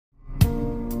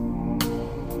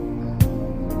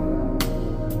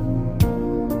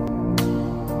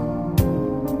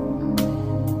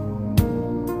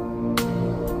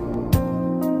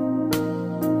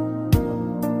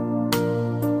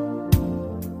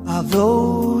Are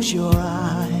those your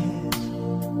eyes?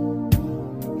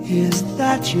 Is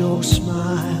that your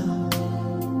smile?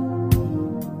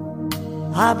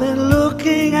 I've been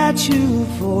looking at you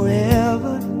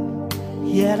forever,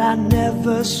 yet I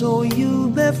never saw you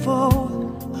before.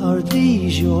 Are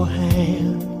these your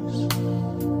hands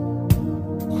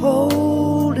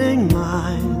holding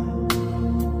mine?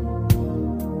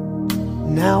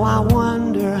 Now I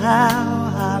wonder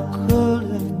how I could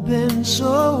have been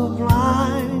so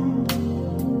blind.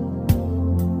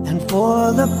 And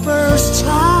for the first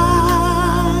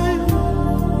time,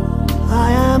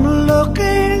 I am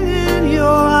looking in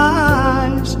your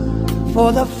eyes.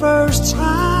 For the first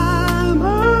time,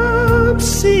 I'm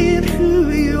seeing who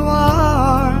you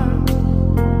are.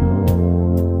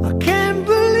 I can't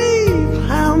believe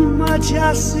how much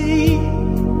I see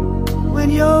when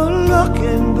you're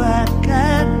looking back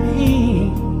at me.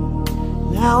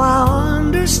 Now I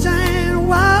understand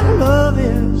what love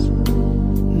is.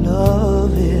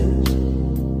 Love is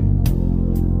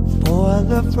for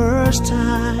the first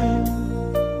time.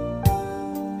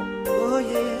 Oh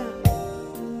yeah.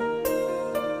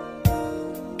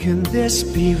 Can this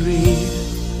be real?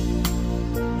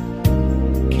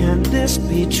 Can this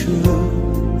be true?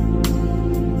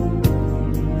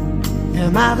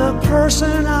 Am I the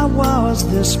person I was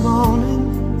this morning?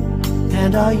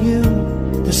 And are you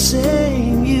the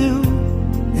same you?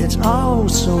 It's all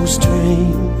so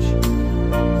strange.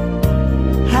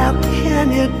 How can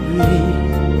it be?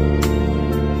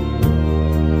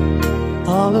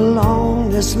 All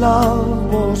along this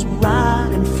love was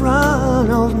right in front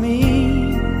of me.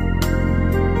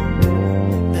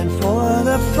 And for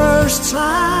the first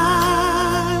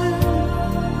time,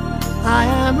 I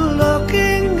am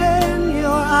looking in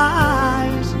your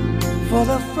eyes. For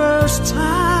the first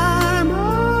time,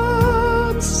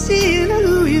 I'm seeing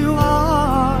who you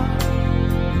are.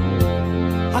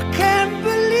 I can't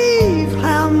believe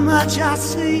how much I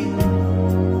see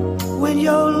when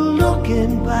you're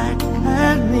looking back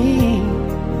at me.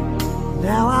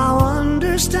 Now I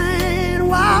understand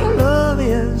what love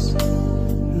is.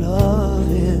 Love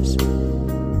is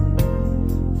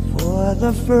for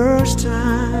the first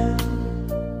time.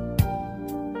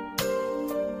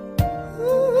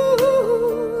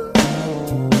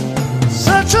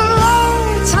 Such a long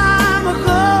time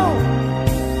ago,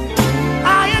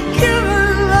 I had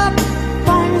given up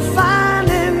on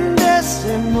finding this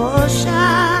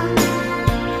emotion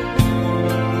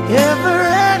ever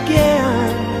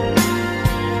again.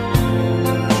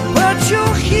 But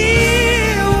you're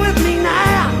here with me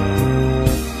now.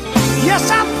 Yes,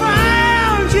 I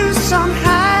found you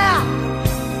somehow,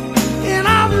 and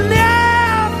I've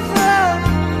never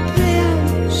been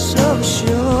so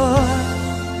sure.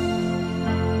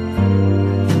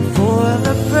 For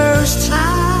the first time,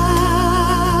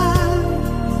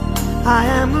 I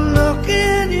am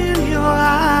looking in your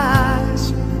eyes.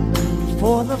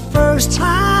 For the first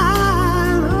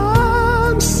time,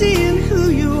 I'm seeing who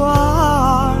you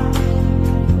are.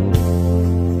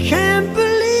 Can't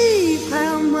believe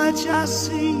how much I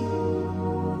see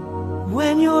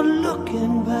when you're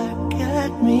looking back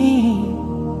at me.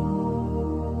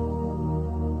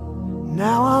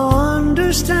 Now I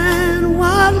understand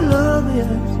what love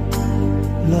is.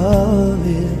 Love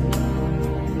is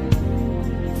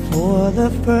for the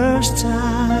first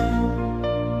time.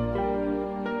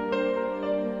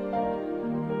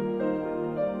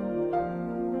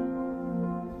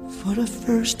 For the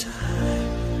first time.